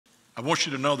I want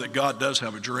you to know that God does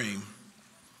have a dream.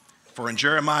 For in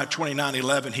Jeremiah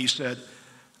 29:11, he said,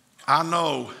 I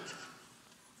know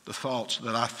the thoughts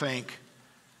that I think,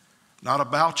 not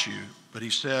about you, but he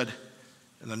said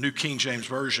in the New King James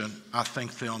Version, I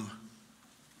think them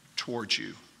towards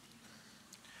you.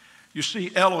 You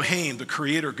see, Elohim, the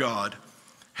creator God,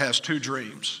 has two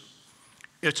dreams.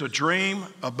 It's a dream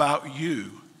about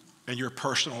you and your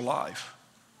personal life.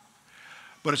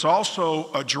 But it's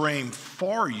also a dream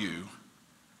for you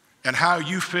and how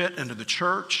you fit into the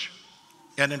church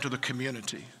and into the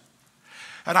community.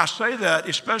 And I say that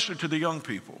especially to the young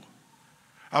people.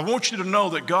 I want you to know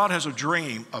that God has a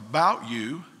dream about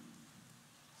you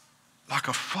like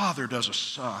a father does a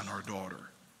son or a daughter.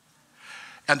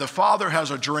 And the Father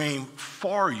has a dream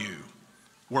for you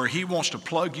where he wants to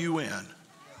plug you in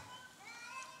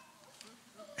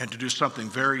and to do something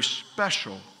very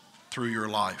special through your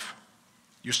life.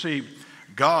 You see,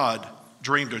 God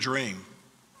dreamed a dream,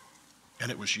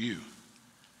 and it was you.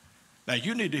 Now,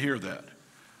 you need to hear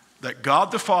that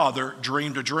God the Father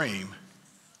dreamed a dream,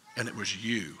 and it was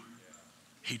you.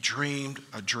 He dreamed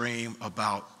a dream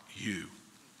about you.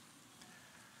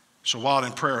 So while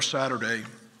in prayer Saturday,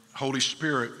 Holy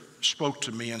Spirit spoke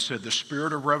to me and said, the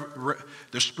spirit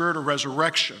of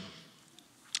resurrection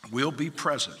will be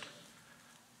present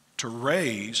to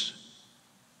raise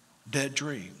dead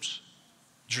dreams,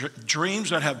 dreams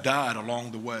that have died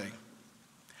along the way.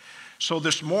 So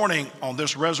this morning on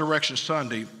this Resurrection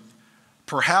Sunday,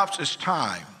 perhaps it's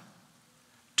time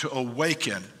to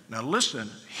awaken, now listen,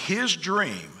 his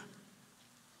dream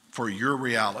for your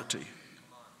reality.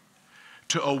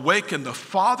 To awaken the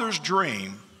Father's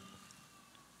dream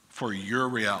for your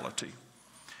reality.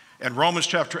 In Romans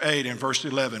chapter 8 and verse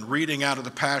 11, reading out of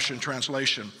the Passion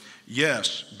Translation,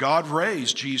 yes, God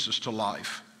raised Jesus to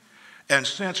life. And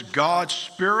since God's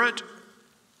spirit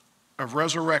of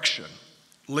resurrection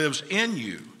lives in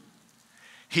you,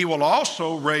 he will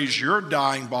also raise your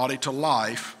dying body to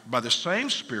life by the same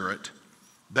spirit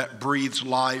that breathes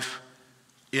life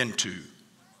into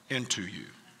you.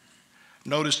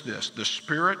 Notice this, the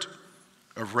spirit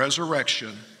of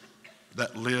resurrection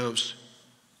that lives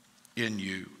in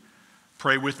you.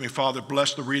 Pray with me, Father,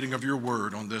 bless the reading of your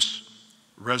word on this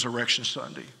Resurrection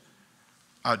Sunday.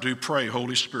 I do pray,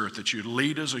 Holy Spirit, that you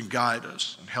lead us and guide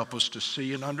us and help us to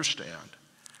see and understand.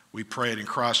 We pray it in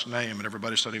Christ's name, and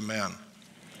everybody said amen.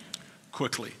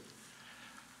 Quickly,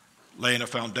 laying a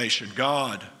foundation.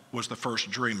 God was the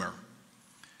first dreamer.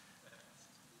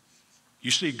 You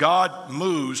see, God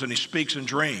moves and he speaks in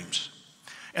dreams.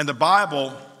 And the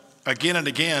Bible, again and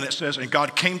again, it says, and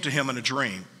God came to him in a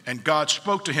dream, and God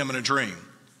spoke to him in a dream.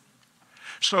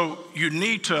 So you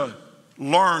need to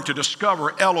learn to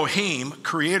discover Elohim,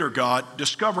 Creator God,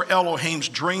 discover Elohim's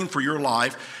dream for your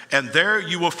life, and there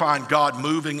you will find God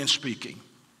moving and speaking.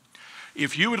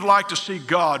 If you would like to see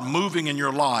God moving in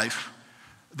your life,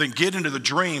 then get into the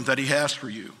dream that he has for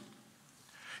you.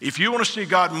 If you want to see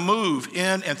God move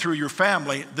in and through your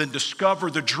family, then discover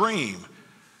the dream.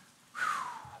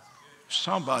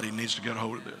 Somebody needs to get a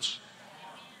hold of this.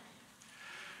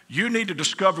 You need to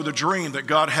discover the dream that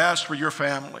God has for your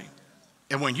family.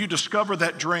 And when you discover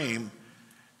that dream,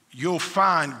 you'll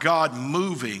find God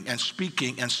moving and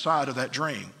speaking inside of that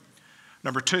dream.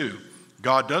 Number two,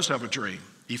 God does have a dream.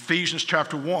 Ephesians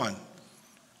chapter 1.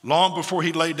 Long before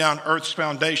he laid down earth's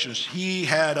foundations, he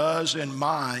had us in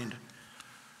mind.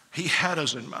 He had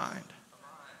us in mind.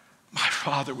 My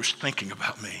Father was thinking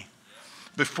about me.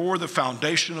 Before the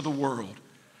foundation of the world.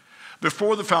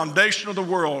 Before the foundation of the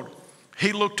world,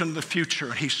 he looked into the future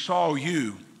and he saw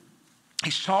you. He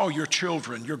saw your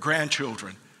children, your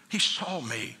grandchildren. He saw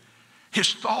me.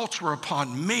 His thoughts were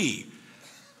upon me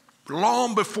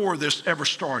long before this ever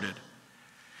started.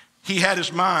 He had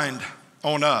his mind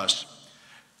on us,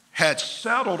 had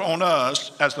settled on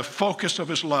us as the focus of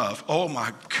his love. Oh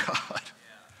my God.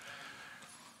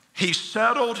 He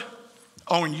settled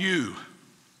on you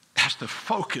as the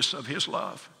focus of his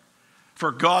love.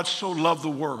 For God so loved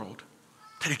the world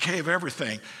that he gave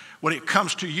everything. When it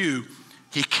comes to you,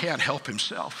 he can't help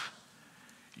himself.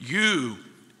 You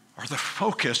are the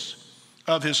focus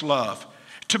of his love.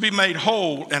 To be made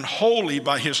whole and holy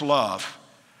by his love.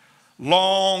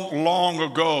 Long, long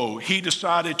ago, he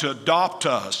decided to adopt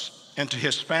us into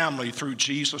his family through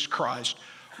Jesus Christ.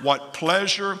 What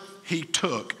pleasure he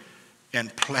took in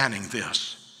planning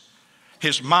this.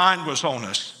 His mind was on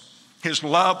us. His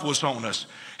love was on us.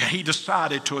 And he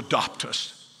decided to adopt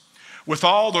us. With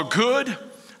all the good,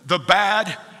 the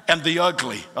bad, and the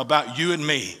ugly about you and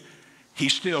me, he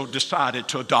still decided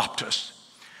to adopt us.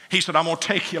 He said, I'm going to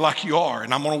take you like you are,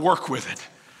 and I'm going to work with it.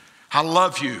 I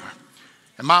love you,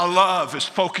 And my love is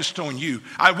focused on you.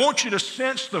 I want you to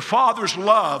sense the Father's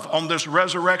love on this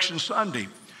Resurrection Sunday.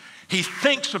 He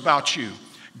thinks about you.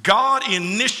 God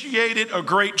initiated a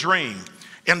great dream,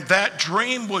 and that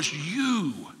dream was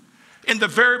you. In the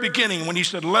very beginning, when he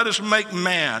said, let us make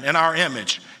man in our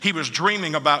image, he was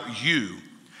dreaming about you.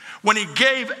 When he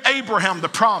gave Abraham the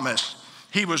promise,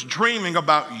 he was dreaming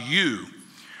about you.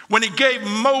 When he gave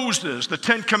Moses the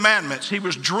 10 Commandments, he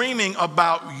was dreaming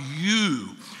about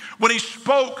you. When he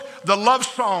spoke the love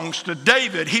songs to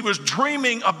David, he was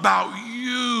dreaming about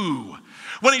you.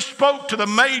 When he spoke to the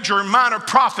major and minor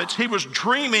prophets, he was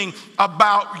dreaming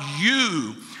about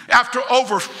you. After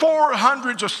over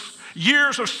 400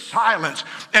 years of silence,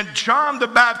 and John the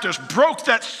Baptist broke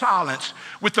that silence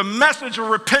with the message of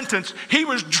repentance, he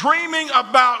was dreaming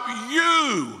about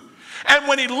you. And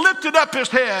when he lifted up his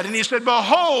head and he said,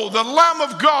 behold, the Lamb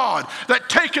of God that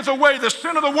taketh away the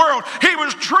sin of the world, he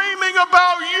was dreaming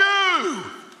about you.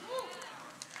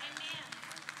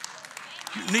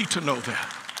 You need to know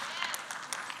that.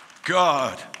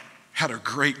 God had a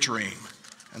great dream,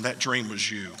 and that dream was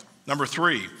you. Number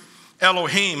 3,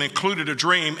 Elohim included a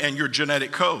dream in your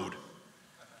genetic code.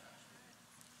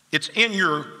 It's in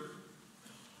your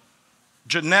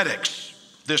genetics,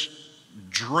 this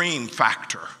dream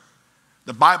factor.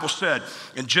 The Bible said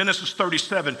in Genesis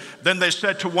 37, then they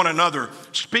said to one another,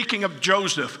 speaking of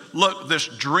Joseph, look, this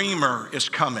dreamer is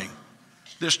coming.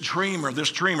 This dreamer.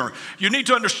 You need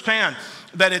to understand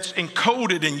that it's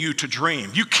encoded in you to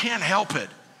dream. You can't help it.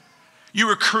 You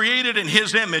were created in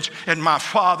his image, and my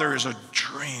Father is a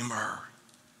dreamer.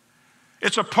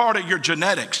 It's a part of your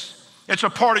genetics. It's a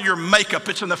part of your makeup.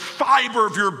 It's in the fiber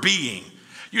of your being.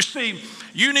 You see,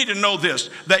 you need to know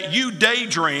this, that you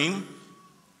daydream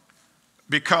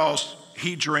because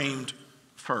he dreamed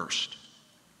first.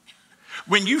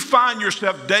 When you find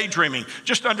yourself daydreaming,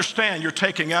 just understand you're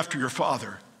taking after your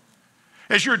Father.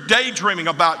 As you're daydreaming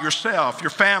about yourself,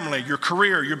 your family, your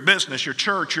career, your business, your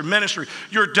church, your ministry,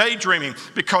 you're daydreaming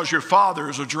because your Father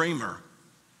is a dreamer.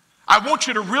 I want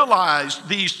you to realize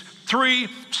these 3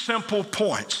 simple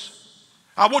points.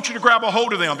 I want you to grab a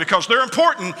hold of them because they're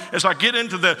important as I get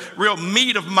into the real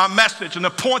meat of my message and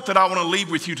the point that I want to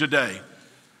leave with you today.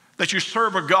 That you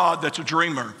serve a God that's a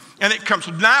dreamer, and it comes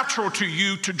natural to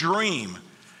you to dream.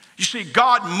 You see,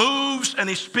 God moves and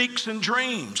he speaks in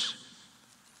dreams.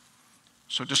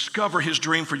 So discover his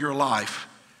dream for your life.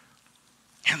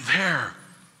 And there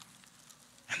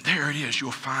it is,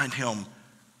 you'll find him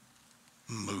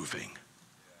moving.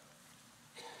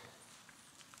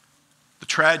 The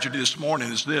tragedy this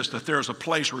morning is this, that there's a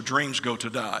place where dreams go to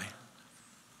die.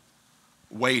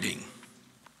 Waiting.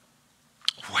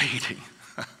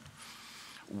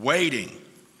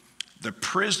 The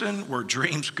prison where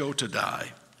dreams go to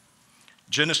die.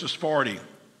 Genesis 40,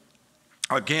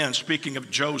 again, speaking of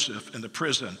Joseph in the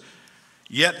prison.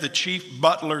 Yet the chief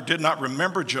butler did not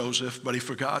remember Joseph, but he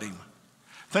forgot him.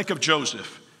 Think of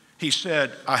Joseph. He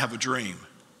said, I have a dream.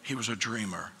 He was a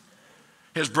dreamer.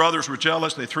 His brothers were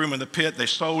jealous. They threw him in the pit. They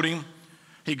sold him.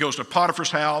 He goes to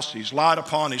Potiphar's house. He's lied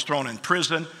upon. He's thrown in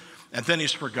prison. And then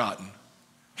he's forgotten.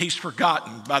 He's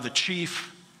forgotten by the chief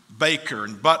baker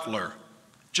and butler,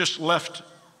 just left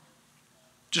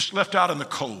out in the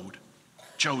cold.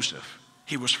 Joseph,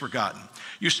 he was forgotten.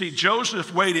 You see,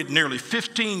 Joseph waited nearly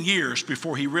 15 years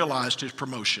before he realized his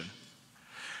promotion.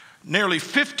 Nearly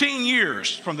 15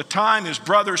 years from the time his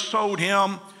brothers sold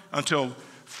him until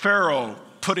Pharaoh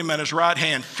put him at his right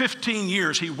hand. 15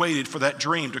 years he waited for that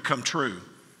dream to come true.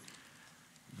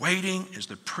 Waiting is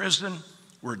the prison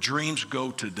where dreams go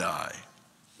to die.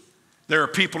 There are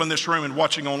people in this room and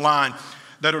watching online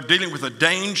that are dealing with the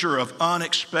danger of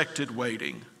unexpected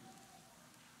waiting.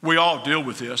 We all deal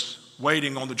with this,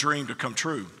 waiting on the dream to come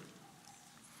true.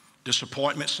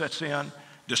 Disappointment sets in,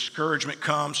 discouragement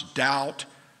comes, doubt,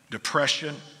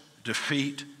 depression,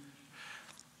 defeat.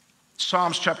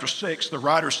 Psalms chapter 6, the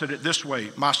writer said it this way,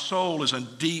 my soul is in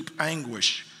deep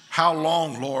anguish. How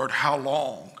long, Lord, how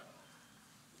long?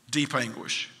 Deep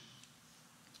anguish,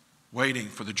 waiting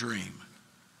for the dream.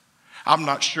 I'm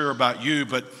not sure about you,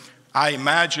 but I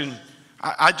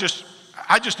just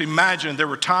imagine there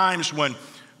were times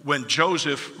when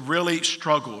Joseph really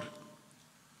struggled,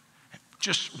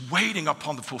 just waiting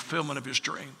upon the fulfillment of his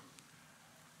dream.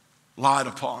 Lied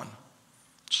upon,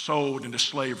 sold into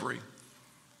slavery,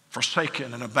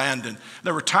 forsaken and abandoned.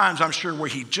 There were times, I'm sure, where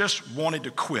he just wanted to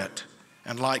quit.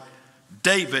 And like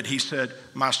David, he said,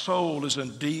 my soul is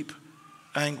in deep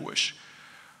anguish.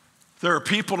 There are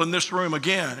people in this room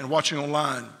again and watching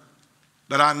online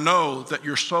that I know that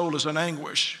your soul is in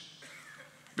anguish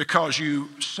because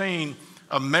you've seen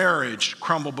a marriage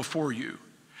crumble before you.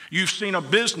 You've seen a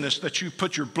business that you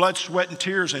put your blood, sweat, and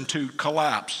tears into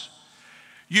collapse.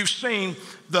 You've seen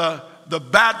the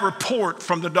bad report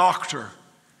from the doctor.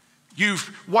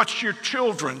 You've watched your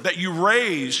children that you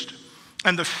raised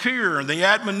and the fear and the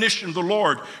admonition of the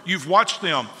Lord. You've watched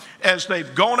them as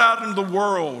they've gone out into the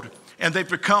world and they've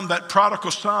become that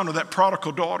prodigal son or that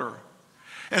prodigal daughter.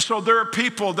 And so there are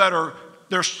people that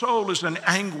their soul is in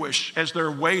anguish as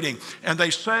they're waiting. And they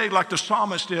say, like the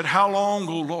psalmist did, how long,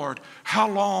 O Lord? How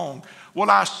long?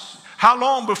 How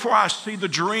long before I see the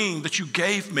dream that you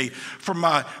gave me for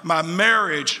my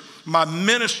marriage, my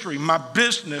ministry, my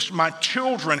business, my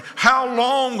children? How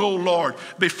long, O Lord,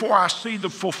 before I see the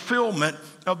fulfillment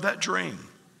of that dream?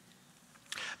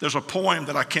 There's a poem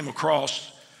that I came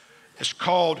across. It's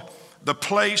called The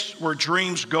Place Where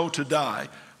Dreams Go to Die.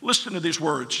 Listen to these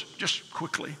words just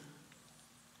quickly.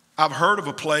 I've heard of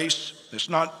a place that's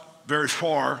not very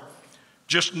far.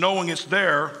 Just knowing it's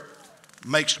there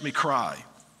makes me cry.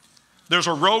 There's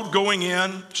a road going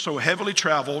in so heavily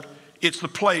traveled, it's the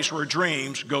place where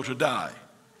dreams go to die.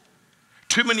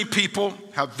 Too many people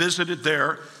have visited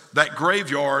there, that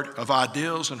graveyard of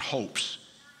ideals and hopes.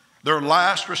 Their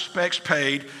last respects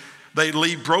paid, they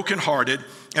leave brokenhearted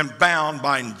and bound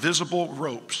by invisible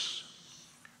ropes.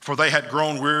 For they had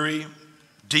grown weary,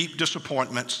 deep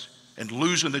disappointments, and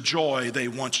losing the joy they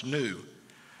once knew.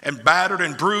 And battered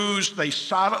and bruised, they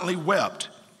silently wept,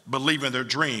 believing their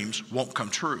dreams won't come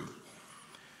true.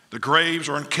 The graves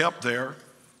are unkept there,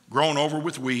 grown over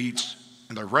with weeds,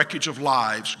 and the wreckage of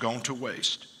lives gone to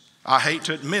waste. I hate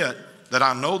to admit that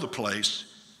I know the place.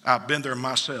 I've been there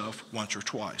myself once or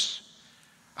twice.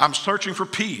 I'm searching for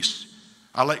peace.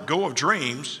 I let go of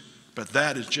dreams, but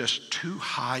that is just too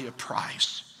high a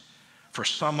price. For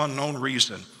some unknown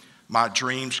reason, my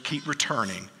dreams keep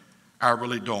returning. I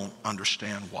really don't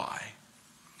understand why.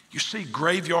 You see,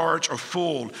 graveyards are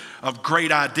full of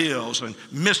great ideals and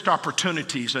missed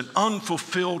opportunities and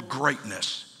unfulfilled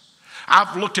greatness.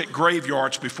 I've looked at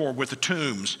graveyards before with the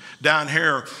tombs down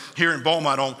here in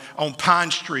Beaumont on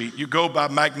Pine Street. You go by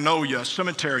Magnolia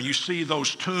Cemetery and you see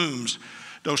those tombs,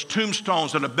 those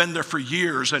tombstones that have been there for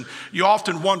years, and you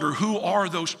often wonder, who are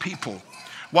those people?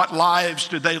 What lives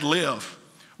did they live?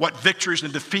 What victories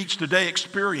and defeats did they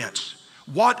experience?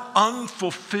 What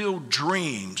unfulfilled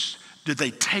dreams did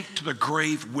they take to the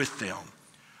grave with them?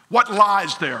 What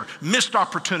lies there? Missed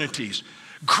opportunities,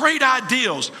 great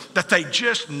ideals that they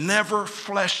just never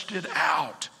fleshed it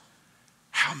out.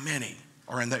 How many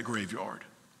are in that graveyard?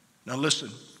 Now listen,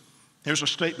 here's a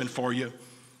statement for you.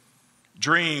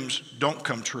 Dreams don't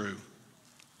come true.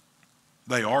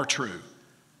 They are true.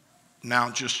 Now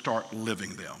just start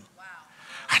living them. Wow.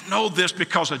 I know this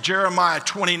because of Jeremiah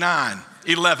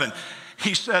 29:11.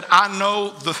 He said, I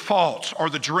know the thoughts or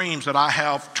the dreams that I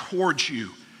have towards you.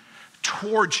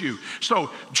 Towards you. So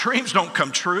dreams don't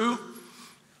come true.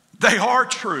 They are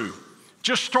true.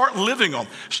 Just start living them.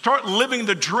 Start living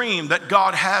the dream that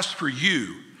God has for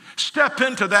you. Step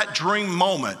into that dream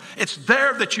moment. It's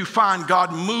there that you find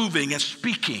God moving and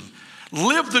speaking.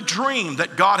 Live the dream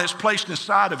that God has placed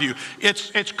inside of you.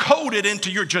 It's coded into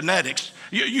your genetics.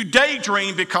 You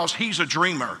daydream because He's a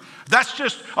dreamer. That's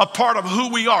just a part of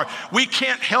who we are. We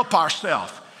can't help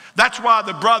ourselves. That's why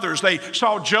the brothers, they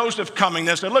saw Joseph coming.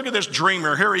 They said, look at this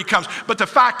dreamer. Here he comes. But the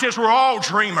fact is, we're all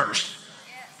dreamers.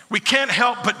 We can't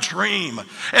help but dream.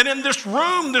 And in this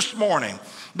room this morning,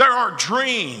 there are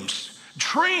dreams,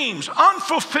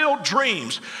 unfulfilled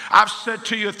dreams. I've said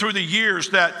to you through the years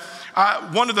that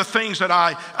one of the things that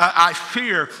I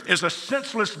fear is a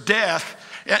senseless death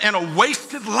and a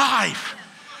wasted life.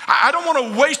 I don't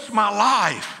want to waste my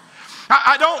life.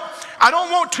 I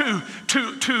don't want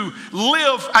to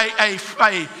live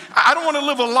I don't want to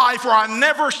live a life where I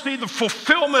never see the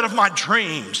fulfillment of my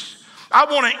dreams. I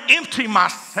want to empty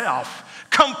myself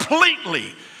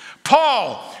completely.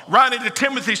 Paul, writing to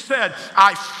Timothy, said,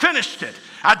 I finished it.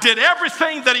 I did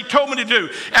everything that he told me to do,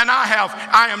 and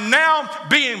I am now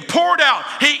being poured out.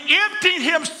 He emptied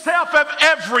himself of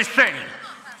everything.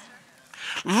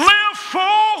 Live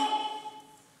full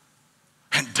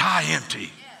and die empty.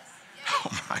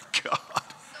 Oh my God.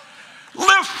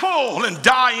 Live full and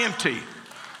die empty.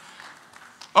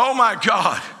 Oh my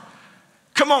God.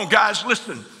 Come on, guys,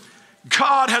 listen.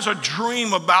 God has a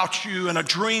dream about you and a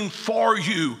dream for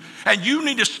you, and you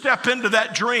need to step into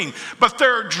that dream. But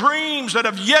there are dreams that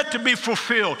have yet to be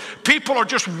fulfilled. People are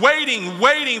just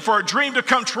waiting for a dream to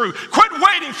come true. Quit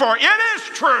waiting for it. It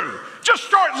is true. Just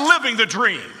start living the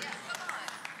dream.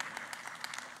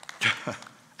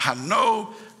 I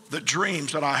know the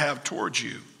dreams that I have towards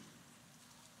you.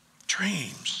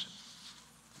 Dreams.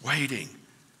 Waiting.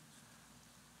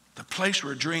 The place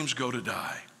where dreams go to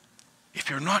die. if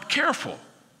you're not careful,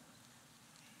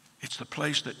 it's the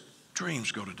place that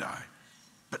dreams go to die.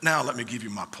 But now let me give you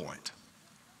my point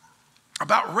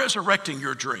about resurrecting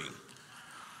your dream.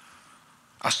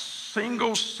 A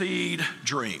single seed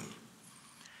dream.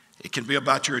 It can be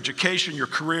about your education, your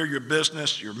career, your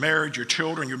business, your marriage, your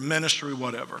children, your ministry,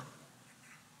 whatever.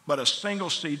 But a single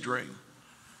seed dream.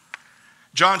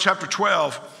 John chapter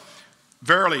 12,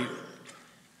 verily,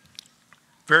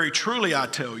 very truly I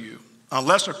tell you,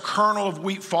 unless a kernel of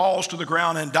wheat falls to the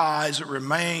ground and dies, it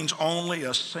remains only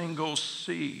a single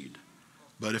seed.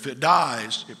 But if it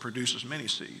dies, it produces many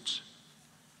seeds.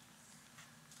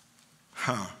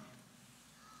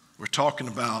 We're talking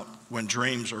about when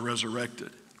dreams are resurrected.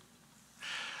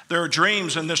 There are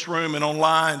dreams in this room and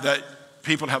online that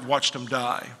people have watched them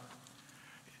die.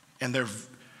 And they're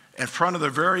in front of their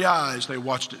very eyes, they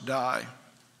watched it die.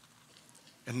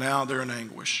 And now they're in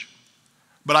anguish.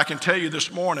 But I can tell you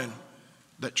this morning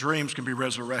that dreams can be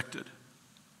resurrected.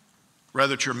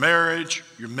 Whether it's your marriage,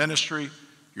 your ministry,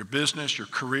 your business, your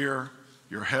career,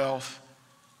 your health,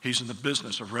 he's in the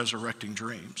business of resurrecting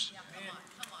dreams.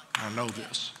 I know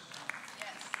this.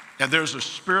 And there's a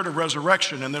spirit of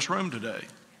resurrection in this room today.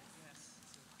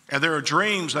 And there are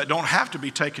dreams that don't have to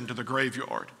be taken to the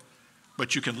graveyard,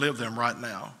 but you can live them right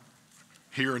now,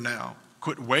 here and now.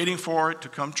 Quit waiting for it to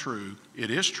come true. It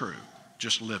is true.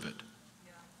 Just live it.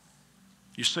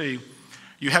 You see,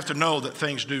 you have to know that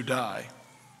things do die.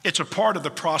 It's a part of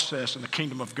the process in the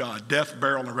kingdom of God, death,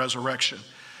 burial, and resurrection.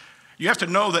 You have to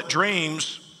know that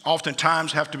dreams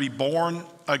oftentimes have to be born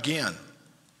again.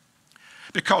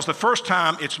 Because the first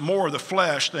time, it's more of the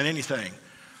flesh than anything.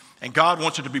 And God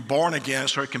wants it to be born again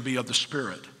so it can be of the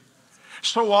Spirit.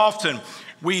 So often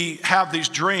we have these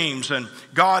dreams and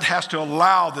God has to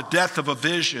allow the death of a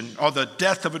vision or the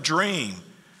death of a dream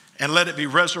and let it be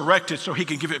resurrected so he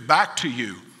can give it back to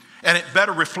you. And it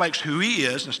better reflects who he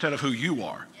is instead of who you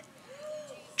are.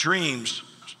 Dreams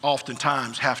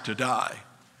oftentimes have to die.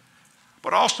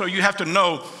 But also you have to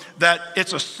know that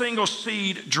it's a single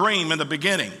seed dream in the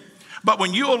beginning. But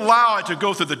when you allow it to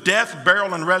go through the death,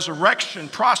 burial, and resurrection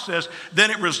process,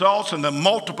 then it results in the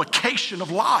multiplication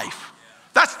of life.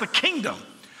 That's the kingdom.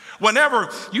 Whenever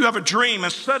you have a dream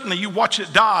and suddenly you watch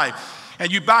it die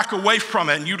and you back away from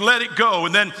it and you let it go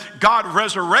and then God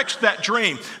resurrects that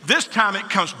dream, this time it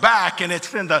comes back and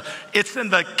it's in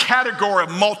the category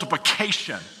of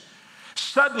multiplication.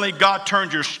 Suddenly God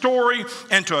turns your story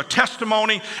into a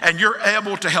testimony and you're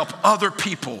able to help other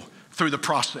people through the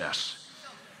process.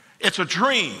 It's a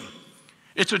dream.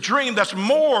 It's a dream that's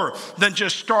more than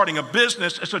just starting a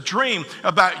business. It's a dream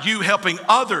about you helping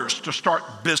others to start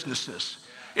businesses.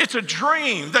 It's a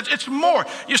dream that it's more.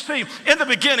 You see, in the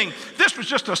beginning, this was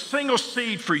just a single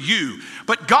seed for you.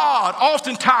 But God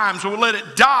oftentimes will let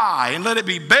it die and let it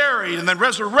be buried and then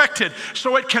resurrected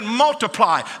so it can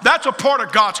multiply. That's a part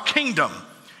of God's kingdom.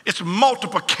 It's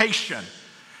multiplication.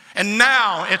 And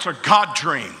now it's a God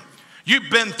dream.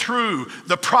 You've been through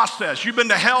the process. You've been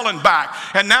to hell and back.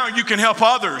 And now you can help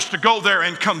others to go there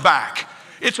and come back.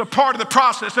 It's a part of the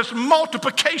process. It's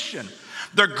multiplication.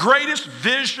 The greatest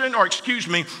vision,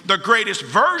 the greatest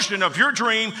version of your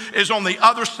dream is on the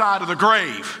other side of the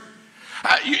grave.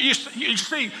 You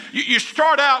see, you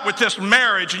start out with this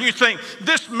marriage and you think,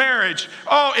 this marriage,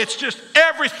 it's just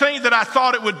everything that I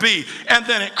thought it would be. And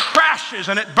then it crashes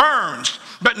and it burns.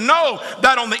 But know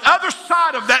that on the other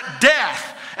side of that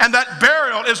death and that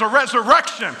burial is a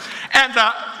resurrection. And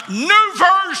the new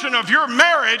version of your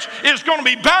marriage is going to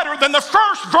be better than the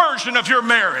first version of your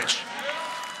marriage.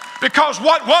 Because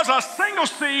what was a single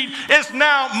seed is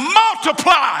now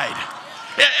multiplied.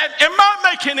 Am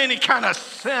I making any kind of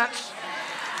sense?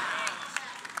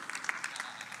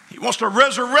 He wants to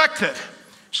resurrect it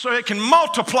so it can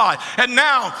multiply. And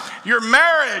now your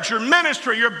marriage, your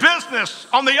ministry, your business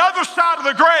on the other side of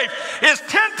the grave is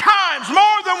 10 times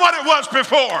more than what it was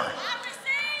before.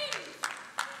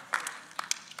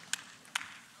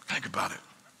 Think about it.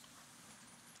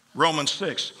 Romans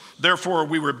 6. Therefore,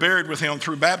 we were buried with him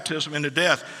through baptism into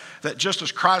death, that just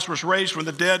as Christ was raised from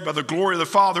the dead by the glory of the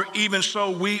Father, even so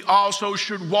we also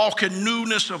should walk in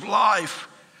newness of life.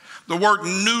 The word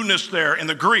newness there in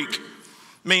the Greek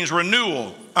means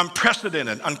renewal,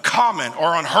 unprecedented, uncommon,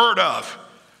 or unheard of.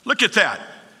 Look at that.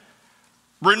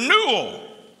 Renewal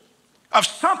of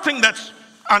something that's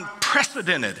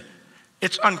unprecedented.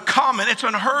 It's uncommon, it's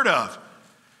unheard of.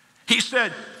 He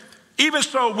said, even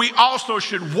so, we also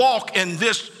should walk in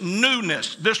this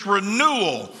newness, this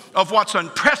renewal of what's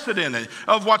unprecedented,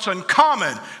 of what's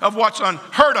uncommon, of what's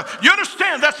unheard of. You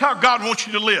understand that's how God wants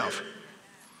you to live.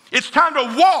 It's time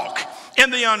to walk in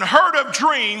the unheard of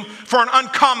dream for an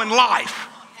uncommon life.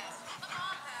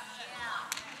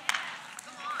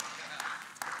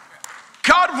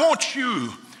 God wants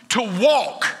you to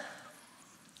walk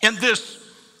in this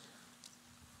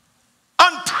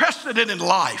unprecedented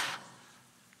life,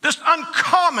 this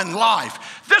uncommon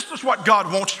life. This is what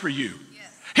God wants for you.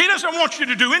 He doesn't want you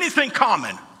to do anything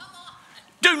common.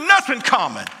 Do nothing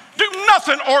common. Do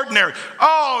nothing ordinary.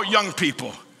 Oh, young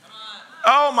people.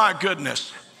 Oh, my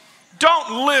goodness.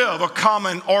 Don't live a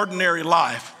common, ordinary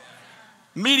life.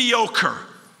 Mediocre.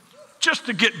 Just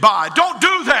to get by. Don't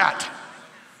do that.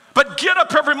 But get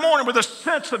up every morning with a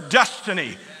sense of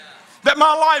destiny. That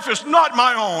my life is not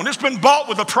my own. It's been bought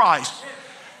with a price.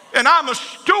 And I'm a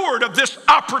steward of this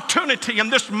opportunity in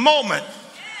this moment.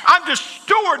 I'm the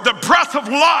steward, the breath of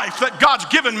life that God's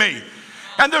given me.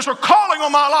 And there's a calling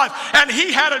on my life. And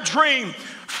He had a dream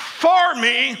for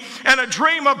me and a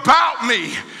dream about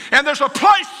me. And there's a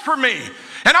place for me.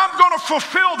 And I'm going to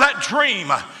fulfill that dream.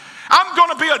 I'm going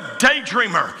to be a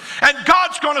daydreamer. And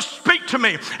God's going to speak to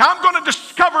me. I'm going to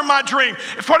discover my dream.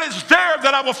 For it's there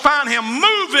that I will find Him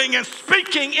moving and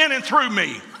speaking in and through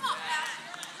me.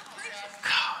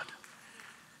 God,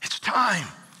 it's time.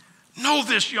 Know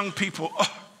this, young people.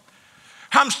 Oh,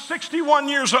 I'm 61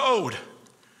 years old.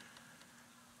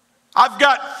 I've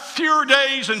got fewer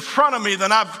days in front of me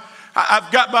than I've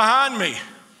got behind me.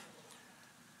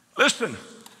 Listen,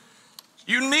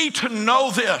 you need to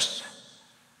know this,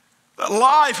 that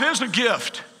life is a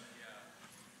gift.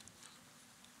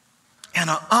 And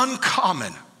an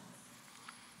uncommon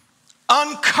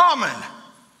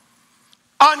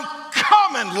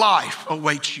life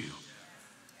awaits you.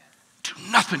 Do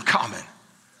nothing common.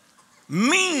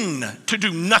 Mean to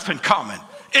do nothing common.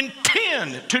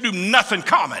 Intend to do nothing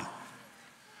common.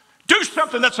 Do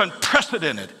something that's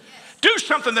unprecedented. Do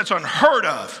something that's unheard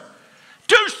of.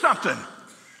 Do something.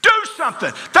 Do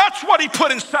something. That's what He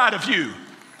put inside of you.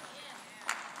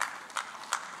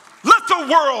 Let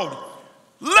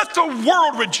the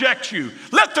world reject you.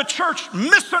 Let the church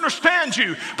misunderstand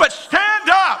you. But stand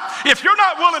up. If you're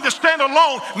not willing to stand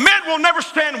alone, men will never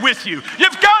stand with you.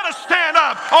 You've got to stand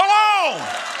up alone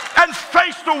and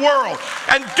face the world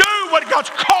and do what God's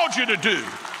called you to do.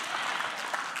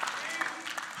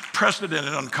 Unprecedented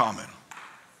and uncommon.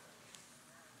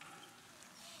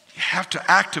 You have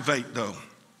to activate, though,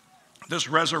 this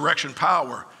resurrection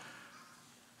power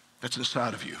that's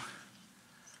inside of you.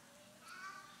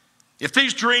 If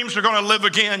these dreams are going to live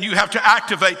again, you have to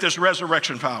activate this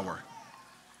resurrection power.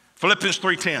 Philippians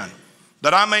 3:10,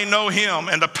 that I may know Him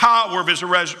and the power of His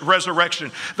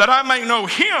resurrection, that I may know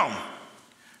Him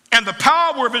and the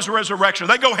power of His resurrection.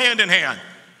 They go hand in hand.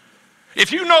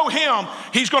 If you know Him,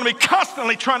 He's going to be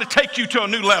constantly trying to take you to a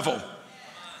new level.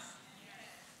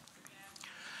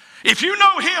 If you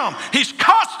know Him, He's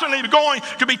constantly going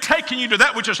to be taking you to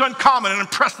that which is uncommon and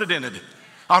unprecedented,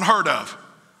 unheard of.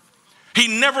 He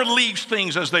never leaves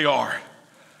things as they are.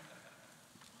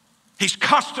 He's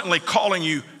constantly calling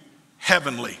you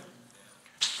heavenly.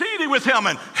 Seated with Him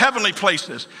in heavenly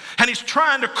places. And He's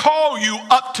trying to call you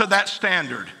up to that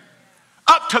standard,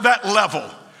 up to that level.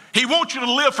 He wants you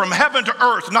to live from heaven to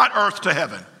earth, not earth to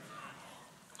heaven.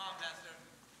 Come on, Pastor.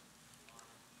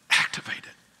 Activate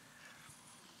it.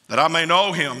 That I may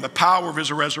know Him, the power of His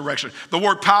resurrection. The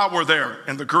word power there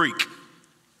in the Greek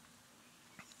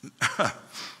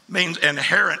means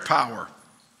inherent power.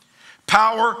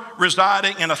 Power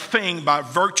residing in a thing by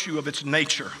virtue of its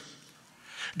nature.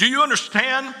 Do you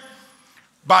understand?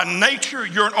 By nature,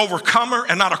 you're an overcomer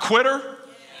and not a quitter.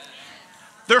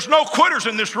 There's no quitters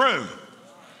in this room.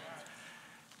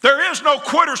 There is no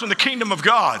quitters in the kingdom of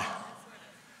God.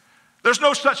 There's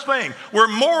no such thing. We're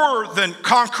more than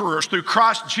conquerors through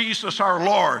Christ Jesus our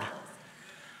Lord.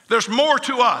 There's more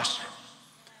to us.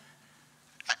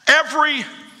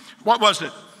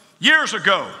 Years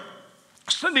ago,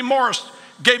 Cindy Morris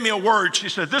gave me a word. She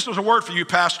said, this is a word for you,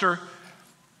 Pastor.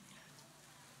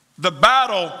 The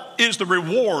battle is the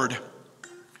reward.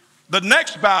 The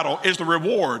next battle is the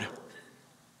reward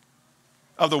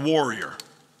of the warrior.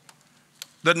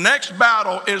 The next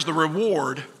battle is the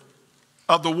reward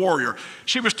of the warrior.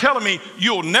 She was telling me,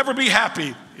 you'll never be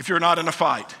happy if you're not in a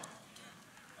fight.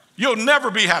 You'll never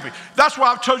be happy. That's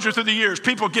why I've told you through the years,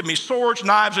 people give me swords,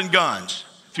 knives, and guns.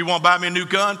 If you want to buy me a new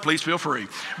gun, please feel free.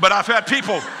 But I've had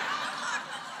people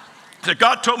that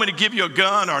God told me to give you a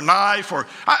gun or a knife, or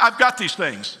I've got these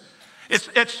things.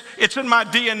 It's in my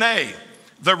DNA.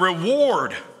 The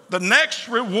reward, the next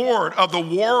reward of the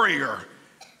warrior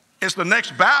is the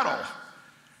next battle.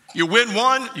 You win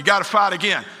one, you got to fight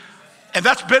again. And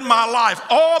that's been my life,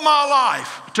 all my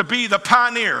life, to be the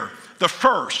pioneer, the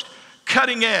first,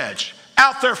 cutting edge,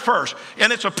 out there first.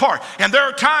 And it's a part. And there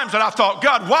are times that I thought,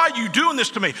 God, why are you doing this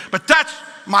to me? But that's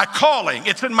my calling.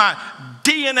 It's in my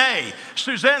DNA.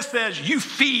 Suzanne says you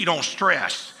feed on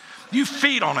stress. You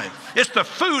feed on it. It's the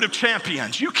food of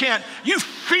champions. You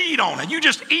feed on it. You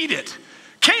just eat it.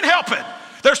 Can't help it.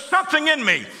 There's something in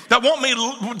me that will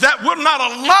not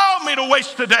allow me to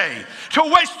waste a day, to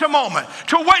waste a moment,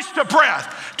 to waste a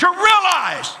breath, to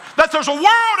realize that there's a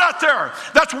world out there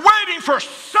that's waiting for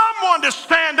someone to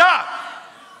stand up.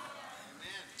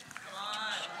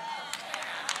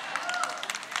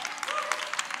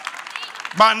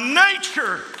 By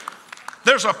nature,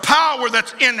 there's a power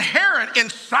that's inherent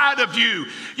inside of you.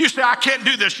 You say, I can't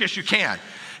do this. Yes, you can.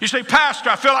 You say, Pastor,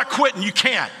 I feel like quitting. You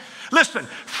can't. Listen,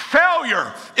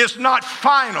 failure is not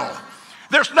final.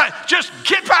 Just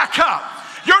get back up.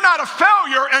 You're not a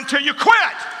failure until you quit.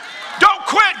 Don't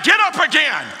quit, get up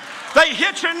again. They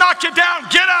hit you, knock you down,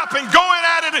 get up and go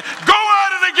at it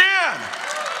again.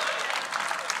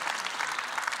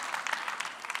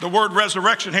 The word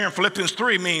resurrection here in Philippians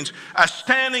 3 means a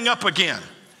standing up again.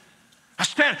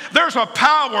 There's a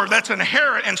power that's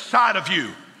inherent inside of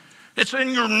you. It's in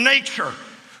your nature.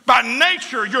 By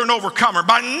nature, you're an overcomer.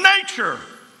 By nature,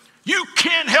 you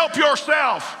can't help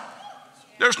yourself.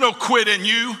 There's no quit in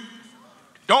you.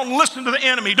 Don't listen to the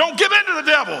enemy. Don't give in to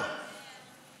the devil.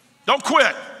 Don't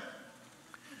quit.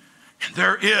 And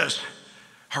there is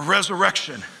a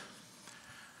resurrection,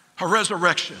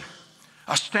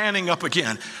 a standing up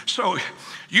again. So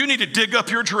you need to dig up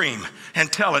your dream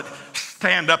and tell it,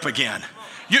 stand up again.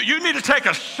 You need to take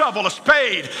a shovel, a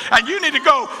spade, and you need to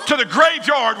go to the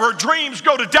graveyard where dreams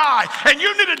go to die, and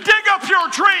you need to dig up your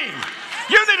dream.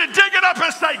 You need to dig it up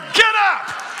and say, get up.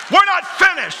 We're not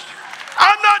finished.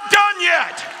 I'm not done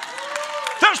yet.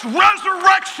 There's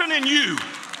resurrection in you.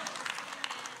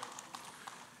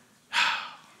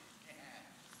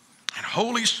 And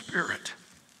Holy Spirit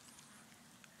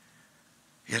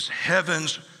is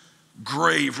heaven's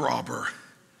grave robber.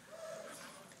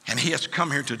 And he has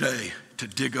come here today to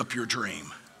dig up your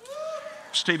dream.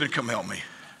 Stephen, come help me.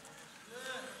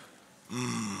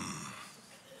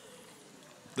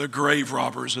 The grave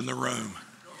robber's in the room.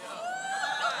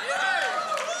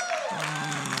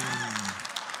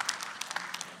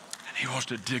 And he wants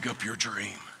to dig up your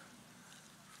dream.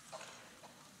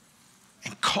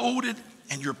 And coded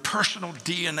in your personal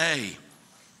DNA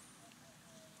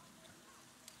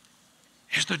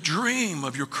is the dream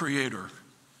of your Creator.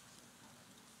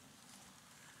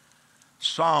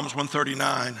 Psalms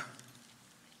 139,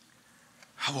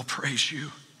 I will praise you,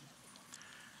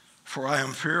 for I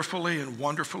am fearfully and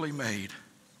wonderfully made.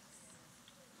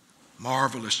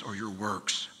 Marvelous are your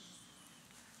works.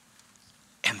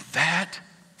 And that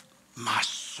my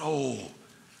soul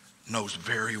knows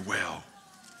very well.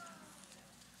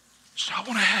 So I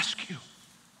want to ask you,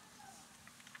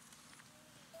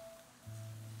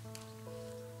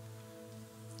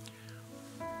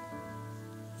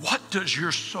 what does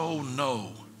your soul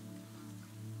know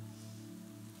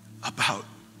about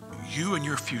you and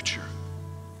your future?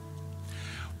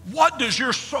 What does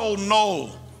your soul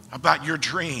know about your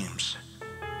dreams?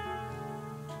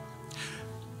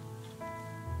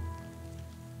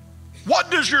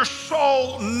 What does your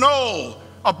soul know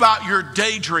about your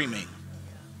daydreaming?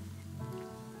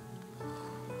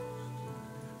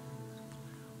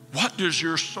 What does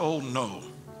your soul know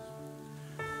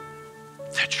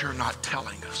that you're not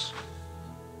telling us?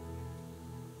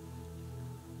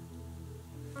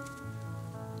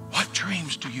 What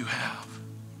dreams do you have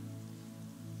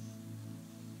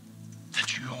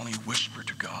that you only whisper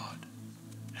to God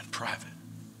in private?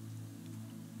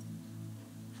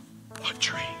 What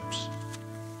dreams?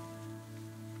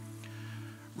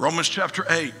 Romans chapter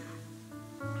 8,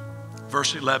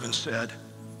 verse 11 said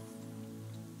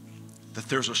that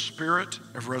there's a spirit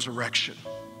of resurrection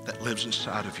that lives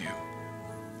inside of you.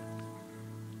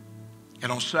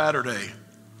 And on Saturday,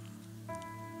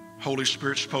 Holy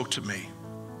Spirit spoke to me.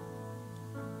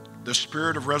 The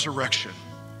spirit of resurrection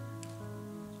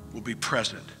will be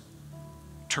present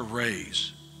to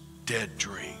raise dead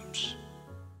dreams.